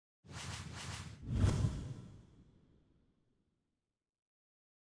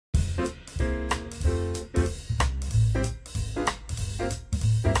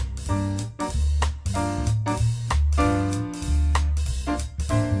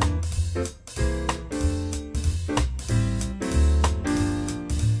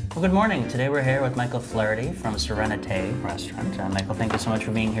Well, good morning. Today we're here with Michael Flaherty from Serenite restaurant. Michael, thank you so much for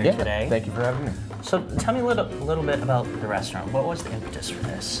being here today. Thank you for having me. So tell me a little bit about the restaurant. What was the impetus for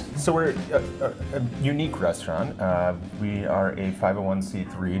this? So we're a unique restaurant. We are a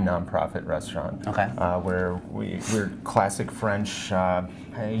 501c3 nonprofit restaurant. Okay. Where we're classic French,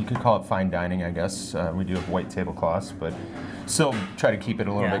 you could call it fine dining, I guess. We do have white tablecloths, but still try to keep it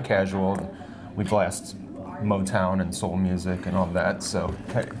a little bit casual. We blast Motown and soul music and all that, so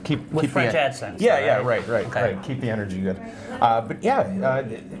keep French accents. Right. Keep the energy good.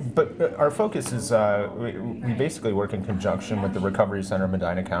 But our focus is we basically work in conjunction with the Recovery Center of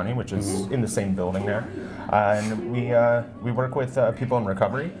Medina County, which is in the same building there, and we work with people in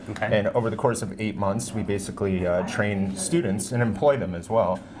recovery. Okay. And over the course of 8 months, we basically train students and employ them as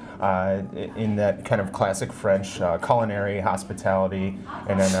well. In that kind of classic French culinary, hospitality,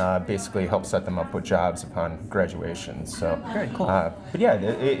 and then basically help set them up with jobs upon graduation. So, very cool. But yeah,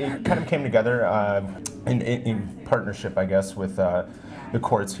 it kind of came together in partnership, I guess, with the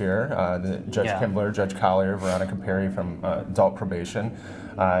courts here, Judge Kimbler, Judge Collier, Veronica Perry from adult probation.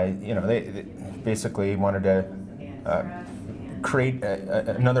 They basically wanted to create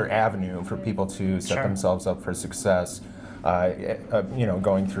another avenue for people to set themselves up for success.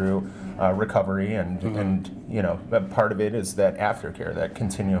 Going through recovery and part of it is that aftercare, that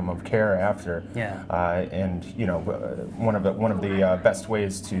continuum of care after. Yeah. One of the best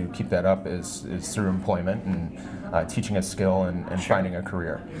ways to keep that up is through employment and teaching a skill and finding a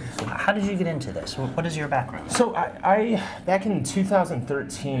career. So how did you get into this? What is your background? So I back in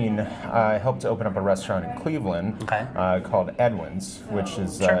 2013, I helped to open up a restaurant in Cleveland called Edwin's, which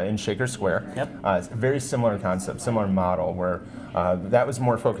is in Shaker Square. Yep. It's a very similar concept, similar model, where that was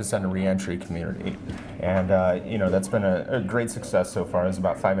more focused on the reentry community. And that's been a great success so far. It was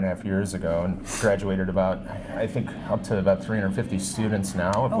about 5.5 years ago, and graduated about, I think, up to about 350 students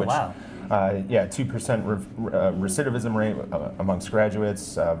now, of which 2% recidivism rate amongst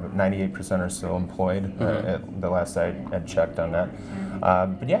graduates. 98% are still employed. At the last I had checked on that.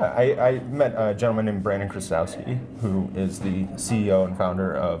 I met a gentleman named Brandon Krasowski, who is the CEO and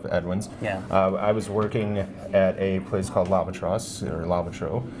founder of Edwin's. Yeah. I was working at a place called L'Albatros, or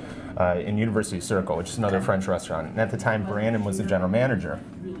L'Albatros, in University Circle, which is another French restaurant. And at the time, Brandon was the general manager,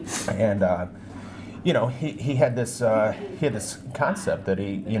 and he had this concept that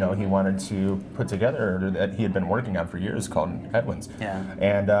he wanted to put together, or that he had been working on for years, called Edwin's. Yeah.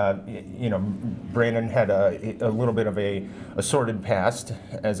 And Brandon had a little bit of a sordid past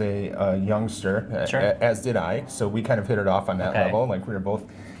as a youngster, as did I. So we kind of hit it off on that level. Like, we were both,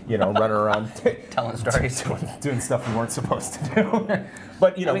 running around telling stories, doing stuff we weren't supposed to do.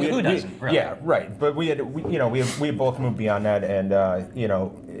 But who doesn't? Really? Yeah, right. But we had both moved beyond that, and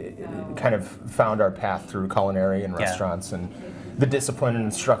kind of found our path through culinary and restaurants, and the discipline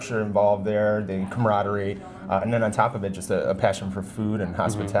and structure involved there, the camaraderie, and then on top of it, just a passion for food and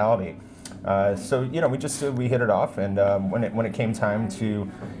hospitality. We hit it off, and when it came time to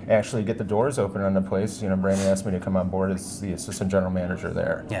actually get the doors open on the place, Brandon asked me to come on board as the assistant general manager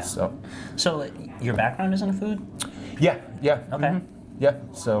there. Yeah. So your background is in food? Yeah. Okay. Yeah.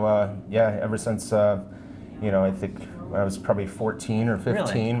 So ever since I think when I was probably 14 or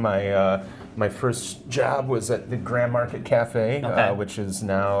 15, my first job was at the Grand Market Cafe, which is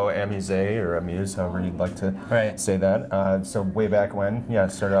now Amuse, or Amuse, however you'd like to say that. So way back when,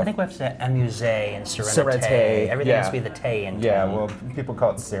 started off. I think we have to say Amuse and Serenite. Everything has to be the tay in town. Well, people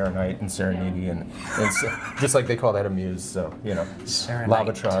call it Serenite and Serenity, and it's just like they call that Amuse. So Serenite.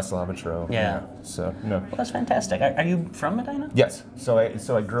 L'Albatros. Yeah. So Well, that's fantastic. Are you from Medina? Yes. So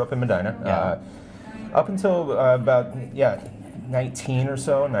I grew up in Medina. Up until about 19 or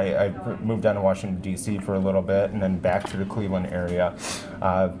so, and I moved down to Washington, D.C. for a little bit, and then back to the Cleveland area.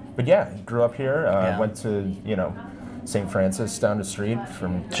 Grew up here, went to, St. Francis down the street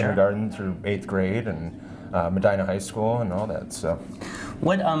from kindergarten through 8th grade, and Medina High School and all that, so.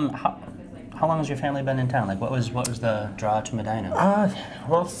 How long has your family been in town? Like, what was the draw to Medina?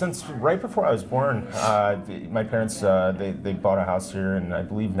 Well, since right before I was born, my parents they bought a house here in, I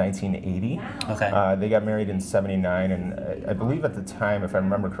believe, 1980. Okay. They got married in '79, and I believe at the time, if I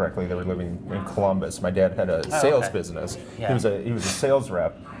remember correctly, they were living in Columbus. My dad had a sales business. Yeah. He was a sales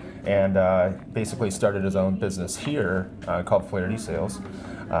rep, and basically started his own business here called Flaherty Sales.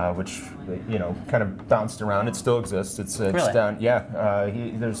 Which kind of bounced around. It still exists. It's really? down. Yeah,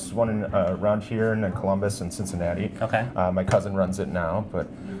 there's one around here in Columbus and Cincinnati. Okay. My cousin runs it now, but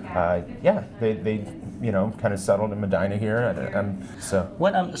they kind of settled in Medina here. So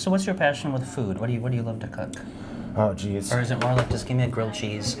what's your passion with food? What do you love to cook? Oh, geez. Or is it more like just give me a grilled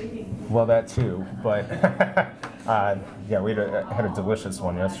cheese? Well, that too, but Yeah, had a delicious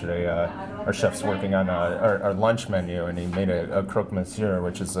one yesterday. Our chef's working on our lunch menu, and he made a croque monsieur,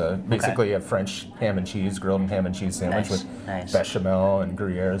 which is basically a French ham and cheese, grilled ham and cheese sandwich with bechamel and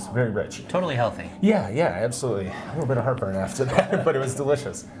Gruyere. It's very rich. Totally healthy. Yeah, absolutely. A little bit of heartburn after that, but it was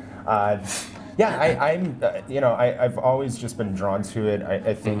delicious. I've always just been drawn to it.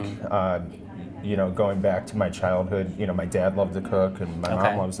 I think, going back to my childhood, my dad loved to cook, and my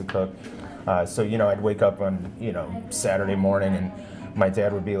mom loves to cook. So I'd wake up on, Saturday morning, and my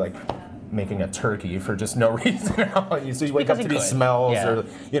dad would be like making a turkey for just no reason. So you wake up to these smells,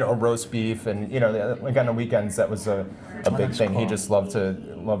 or roast beef, and like on the weekends that was a big thing. Cool. He just loved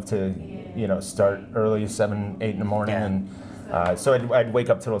to start early, 7, 8 in the morning, and so I'd wake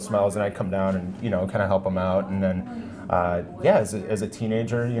up to those smells, and I'd come down and kind of help him out, and then as a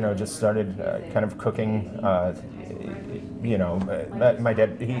teenager, just started kind of cooking. My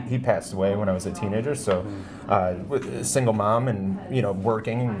dad, he passed away when I was a teenager, so with a single mom and,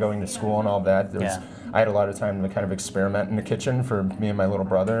 working and going to school and all that, I had a lot of time to kind of experiment in the kitchen for me and my little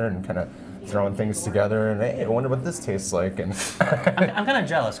brother and kind of throwing things together and, hey, I wonder what this tastes like. And I'm kind of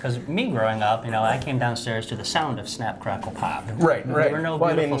jealous because me growing up, I came downstairs to the sound of snap, crackle, pop. Right. There were no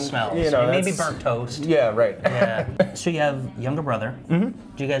beautiful smells. Maybe burnt toast. Yeah, right. Yeah. So you have younger brother. Mm-hmm.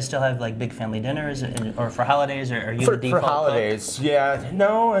 Do you guys still have like big family dinners, or for holidays, or are you the default for holidays? Cook? Yeah,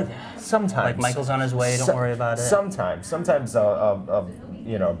 no, sometimes. Like Michael's on his way. Don't worry about it. Sometimes I'll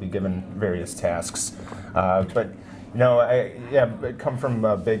be given various tasks, but no, I come from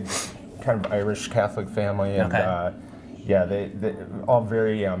a big kind of Irish Catholic family, and they all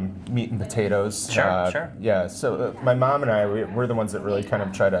very meat and potatoes. Sure. Yeah, so my mom and I, we're the ones that really kind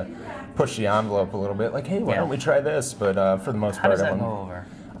of try to push the envelope a little bit. Like, hey, why don't we try this? But for the most part, how does that go over?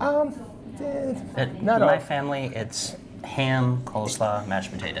 In my family, it's ham, coleslaw,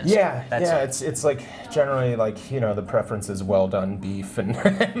 mashed potatoes. It's like generally like the preference is well done beef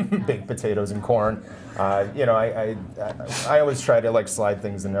and baked potatoes and corn. I always try to like slide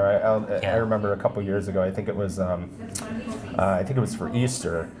things in there. I remember a couple years ago, I think it was for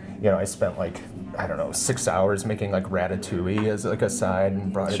Easter. I spent like 6 hours making like ratatouille as like a side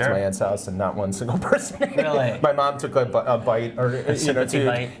and brought it to my aunt's house, and not one single person. Really? My mom took a bite or a sympathy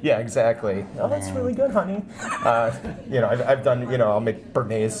bite. Yeah, exactly. Oh, that's really good, honey. I've done I'll make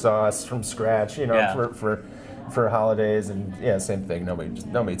béarnaise sauce from scratch. For holidays, and same thing.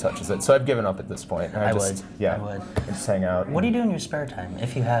 Nobody touches it. So I've given up at this point. I would. I just hang out. What do you do in your spare time,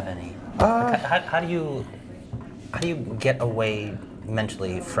 if you have any? How do you get away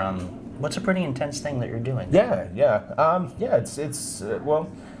mentally from what's a pretty intense thing that you're doing? It's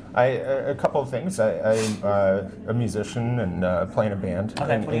a couple of things. I'm a musician and play in a band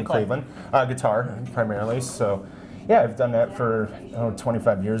in Cleveland. Guitar primarily. So. Yeah, I've done that for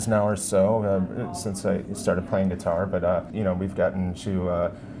 25 years now or so, since I started playing guitar. But we've gotten to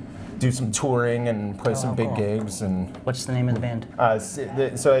do some touring and play some big gigs. And what's the name of the band?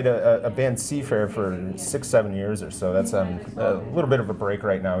 So I had a band Seafair for 6-7 years or so. That's a little bit of a break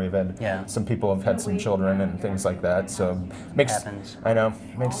right now. We've had some people have had some children and things like that. So happens. I know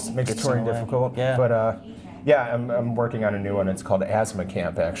makes touring difficult. Yeah. But I'm working on a new one. It's called Asthma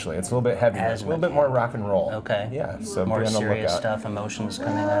Camp, actually. It's a little bit heavier. It's a little bit more rock and roll. Okay. Yeah, so more be on the serious lookout. stuff, emotions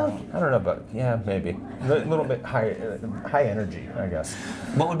coming out. I don't know, but maybe. A little bit high energy, I guess.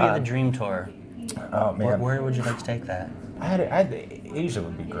 What would be the dream tour? Oh, man. Where would you like to take that? Asia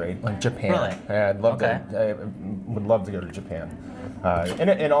would be great, like Japan. Really? Yeah, I'd love to. I would love to go to Japan.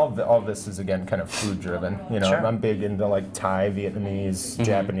 And all this is, again, kind of food driven. Sure. I'm big into like Thai, Vietnamese,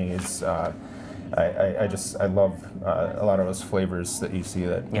 Japanese. I love a lot of those flavors that you see,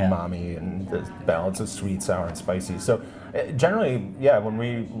 that umami and the balance of sweet, sour, and spicy. So generally,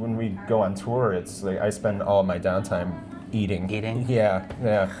 when we go on tour, it's like I spend all of my downtime eating. Eating? Yeah.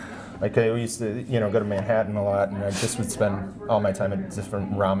 Like I used to, go to Manhattan a lot, and I just would spend all my time at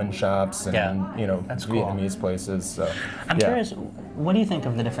different ramen shops and that's Vietnamese places. So I'm curious, what do you think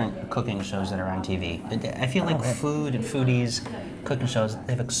of the different cooking shows that are on TV? I feel like food and foodies, cooking shows,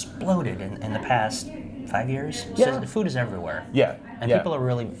 they've exploded in the past 5 years. So the food is everywhere. Yeah. And people are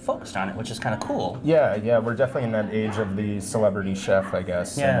really focused on it, which is kind of cool. Yeah. We're definitely in that age of the celebrity chef, I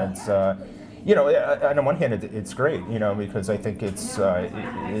guess. Yeah. And it's on the one hand, it's great, because I think it's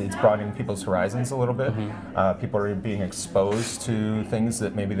broadening people's horizons a little bit. People are being exposed to things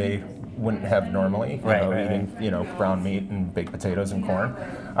that maybe they wouldn't have normally, eating, brown meat and baked potatoes and corn.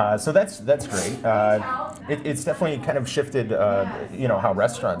 So that's great. It's definitely kind of shifted, how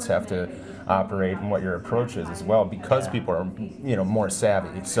restaurants have to operate and what your approach is as well, because people are, you know, more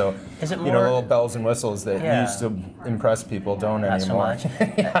savvy. So, is it more, you know, little bells and whistles that used to impress people don't not anymore. so much.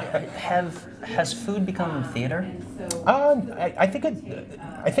 Has food become theater? I think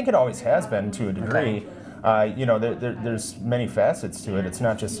it always has been to a degree. You know, there's many facets to it. It's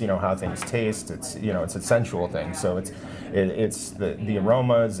not just, you know, how things taste. It's, you know, it's a sensual thing. So it's the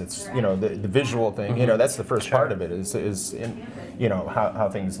aromas. It's, you know, the visual thing. You know, that's the first part of it. Is in, you know, how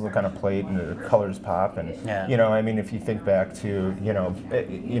things look on a plate and the colors pop. And you know, I mean, if you think back to, you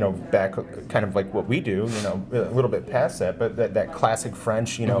know, back kind of like what we do. You know, a little bit past that, but that classic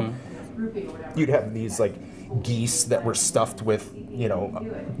French. You know, you'd have these like geese that were stuffed with, you know,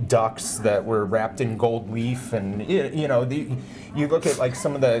 ducks that were wrapped in gold leaf, and you know, you look at like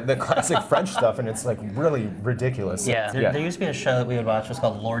some of the classic French stuff, and it's like really ridiculous. Yeah, there used to be a show that we would watch. It was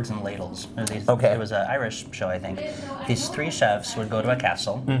called Lords and Ladles. It was an Irish show, I think. These three chefs would go to a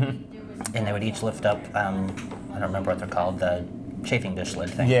castle, and they would each lift up, I don't remember what they're called, the chafing dish lid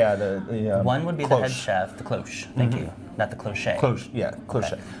thing. Yeah, one would be the head chef, the cloche. Thank you, not the cloche. Cloche, yeah,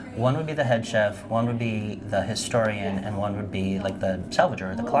 cloche. Okay. One would be the head chef, one would be the historian, and one would be like the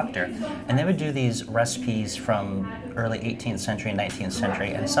salvager, the collector. And they would do these recipes from early 18th century, 19th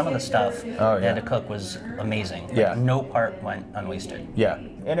century, and some of the stuff they had to cook was amazing. Like, no part went unwasted. Yeah,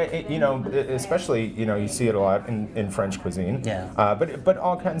 and you know, especially, you know, you see it a lot in French cuisine. Yeah. But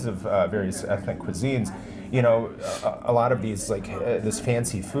all kinds of various ethnic cuisines. You know, a lot of these, like this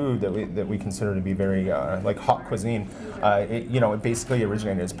fancy food that we consider to be very like haute cuisine, you know, it basically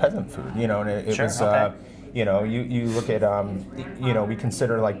originated as peasant food. You know, and it was. You know, you look at, you know, we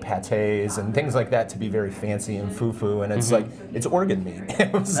consider like pâtés and things like that to be very fancy and foo-foo, and it's like, it's organ meat.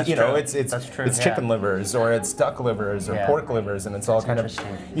 It was, you know, it's chicken livers, or it's duck livers, or pork livers, and it's all kind of,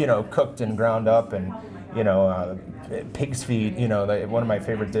 you know, cooked and ground up, and, you know, pig's feet. You know, one of my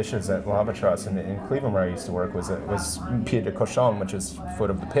favorite dishes at L'Albatros in Cleveland, where I used to work, was pied de cochon, which is foot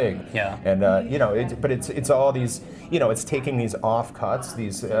of the pig. Yeah. And you know, but it's all these, you know, it's taking these offcuts,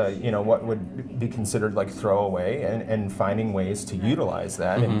 these you know, what would be considered like throwaway, and finding ways to utilize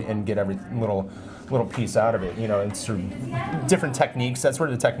that and get every little piece out of it. You know, it's sort of different techniques. That's where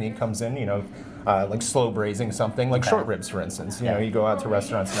the technique comes in. You know, like slow braising something, like short ribs, for instance. You know, you go out to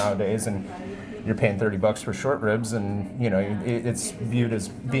restaurants nowadays and you're paying $30 for short ribs, and you know, it's viewed as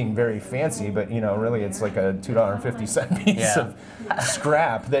being very fancy, but you know, really it's like a $2.50 piece of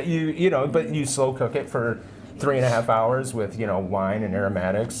scrap that you know, but you slow cook it for 3.5 hours with, you know, wine and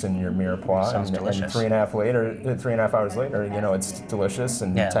aromatics and your mirepoix, and 3.5 hours later, you know, it's delicious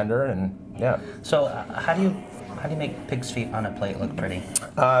and tender, and So how do you make pig's feet on a plate look pretty?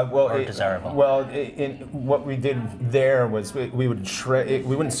 Or desirable? Well, what we did there was we would shred it.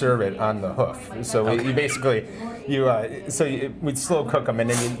 We wouldn't serve it on the hoof. So you basically, we'd slow cook them, and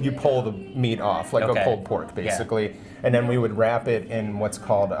then you pull the meat off like a pulled pork, basically. And then we would wrap it in what's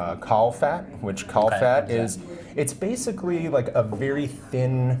called caul fat, which caul fat is, it's basically like a very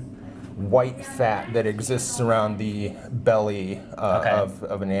thin white fat that exists around the belly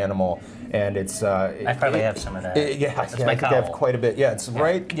of an animal, and it's. I probably have some of that. I think I have quite a bit. Yeah, it's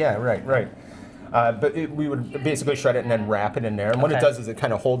right. Yeah, right. But we would basically shred it and then wrap it in there, and what it does is it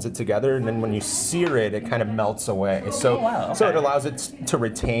kind of holds it together, and then when you sear it, it kind of melts away. So, so it allows it to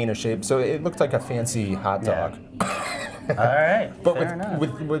retain a shape. So it looked like a fancy hot dog. All right, but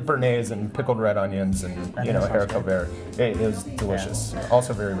with béarnaise and pickled red onions and you know, haricot vert, it was delicious.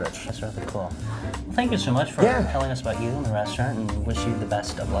 Also very rich. That's really cool. Well, thank you so much for telling us about you and the restaurant, and wish you the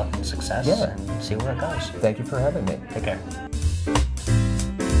best of luck and success, and see where it goes. Thank you for having me. Take care.